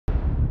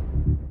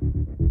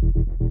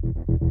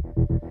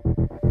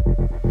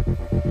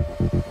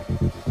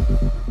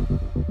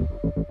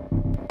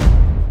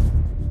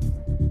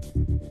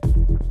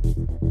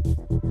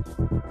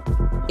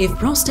If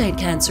prostate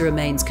cancer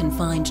remains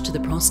confined to the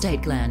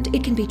prostate gland,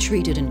 it can be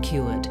treated and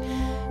cured.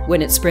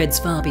 When it spreads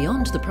far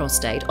beyond the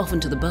prostate, often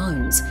to the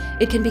bones,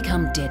 it can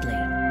become deadly.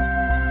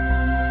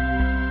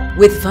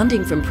 With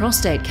funding from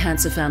Prostate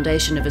Cancer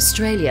Foundation of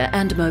Australia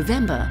and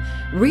Movember,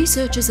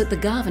 researchers at the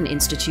Garvin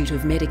Institute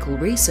of Medical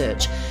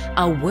Research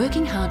are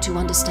working hard to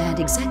understand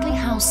exactly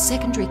how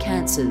secondary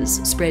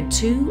cancers spread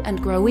to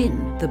and grow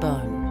in the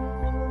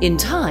bone. In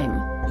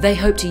time, they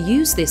hope to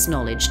use this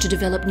knowledge to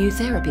develop new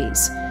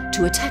therapies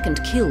to attack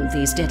and kill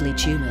these deadly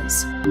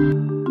tumours.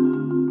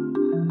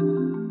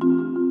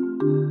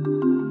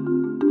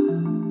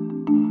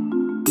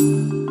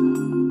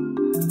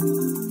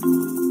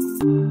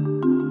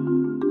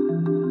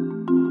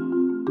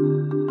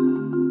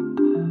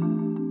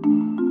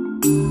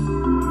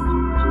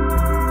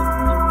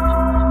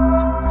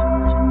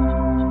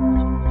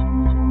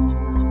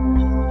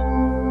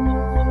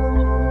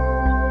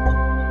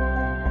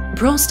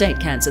 Prostate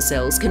cancer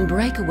cells can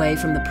break away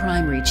from the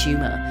primary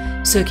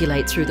tumour,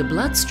 circulate through the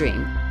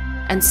bloodstream,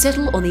 and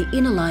settle on the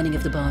inner lining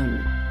of the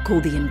bone,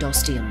 called the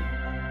endosteum.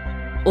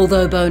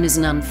 Although bone is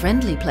an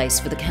unfriendly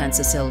place for the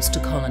cancer cells to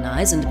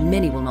colonise and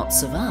many will not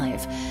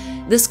survive,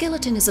 the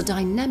skeleton is a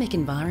dynamic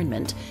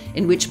environment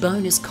in which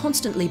bone is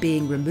constantly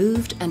being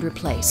removed and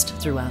replaced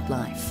throughout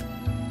life.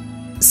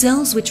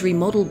 Cells which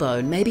remodel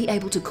bone may be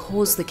able to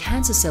cause the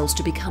cancer cells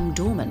to become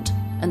dormant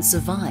and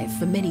survive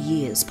for many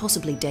years,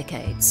 possibly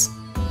decades.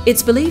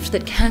 It's believed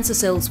that cancer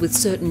cells with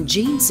certain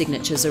gene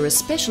signatures are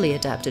especially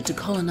adapted to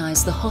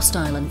colonise the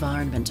hostile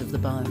environment of the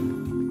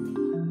bone.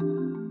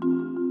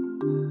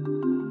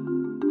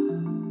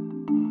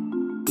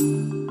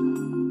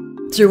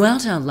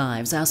 Throughout our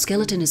lives, our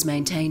skeleton is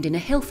maintained in a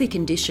healthy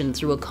condition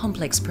through a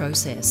complex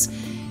process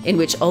in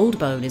which old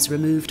bone is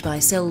removed by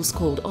cells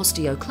called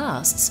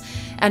osteoclasts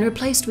and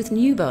replaced with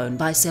new bone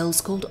by cells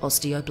called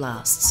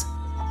osteoblasts.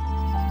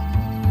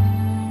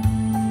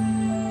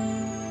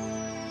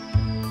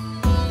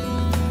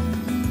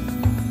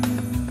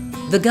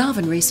 The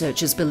Garvin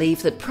researchers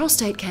believe that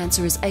prostate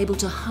cancer is able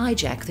to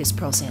hijack this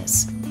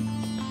process.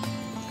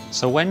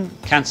 So when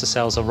cancer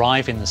cells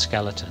arrive in the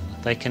skeleton,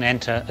 they can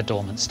enter a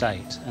dormant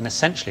state, and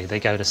essentially they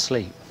go to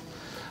sleep.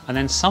 And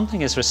then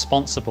something is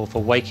responsible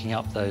for waking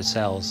up those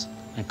cells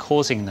and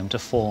causing them to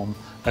form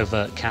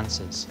overt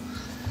cancers.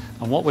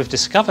 And what we've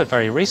discovered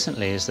very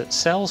recently is that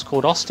cells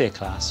called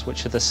osteoclasts,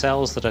 which are the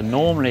cells that are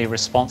normally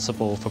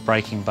responsible for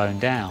breaking bone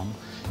down,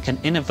 can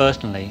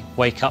inadvertently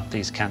wake up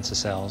these cancer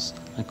cells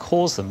and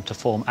cause them to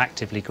form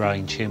actively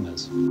growing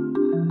tumours.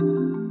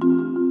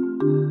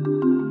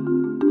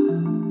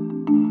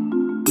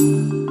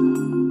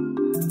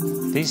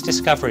 These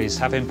discoveries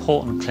have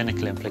important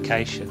clinical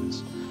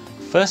implications.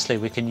 Firstly,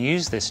 we can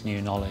use this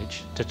new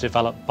knowledge to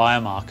develop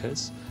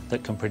biomarkers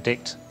that can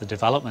predict the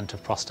development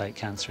of prostate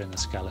cancer in the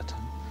skeleton.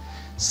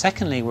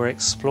 Secondly, we're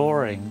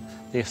exploring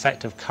the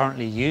effect of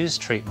currently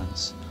used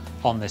treatments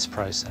on this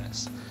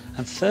process.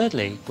 And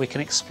thirdly, we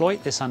can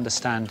exploit this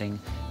understanding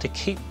to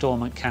keep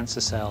dormant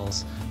cancer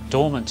cells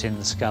dormant in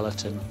the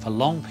skeleton for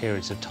long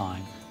periods of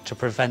time to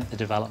prevent the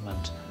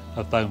development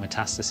of bone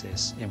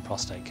metastasis in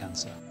prostate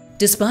cancer.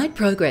 Despite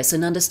progress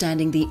in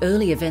understanding the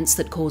early events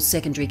that cause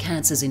secondary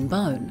cancers in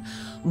bone,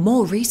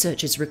 more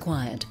research is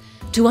required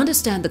to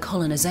understand the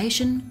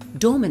colonisation,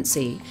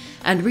 dormancy,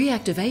 and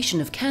reactivation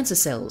of cancer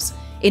cells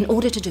in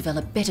order to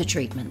develop better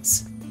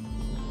treatments.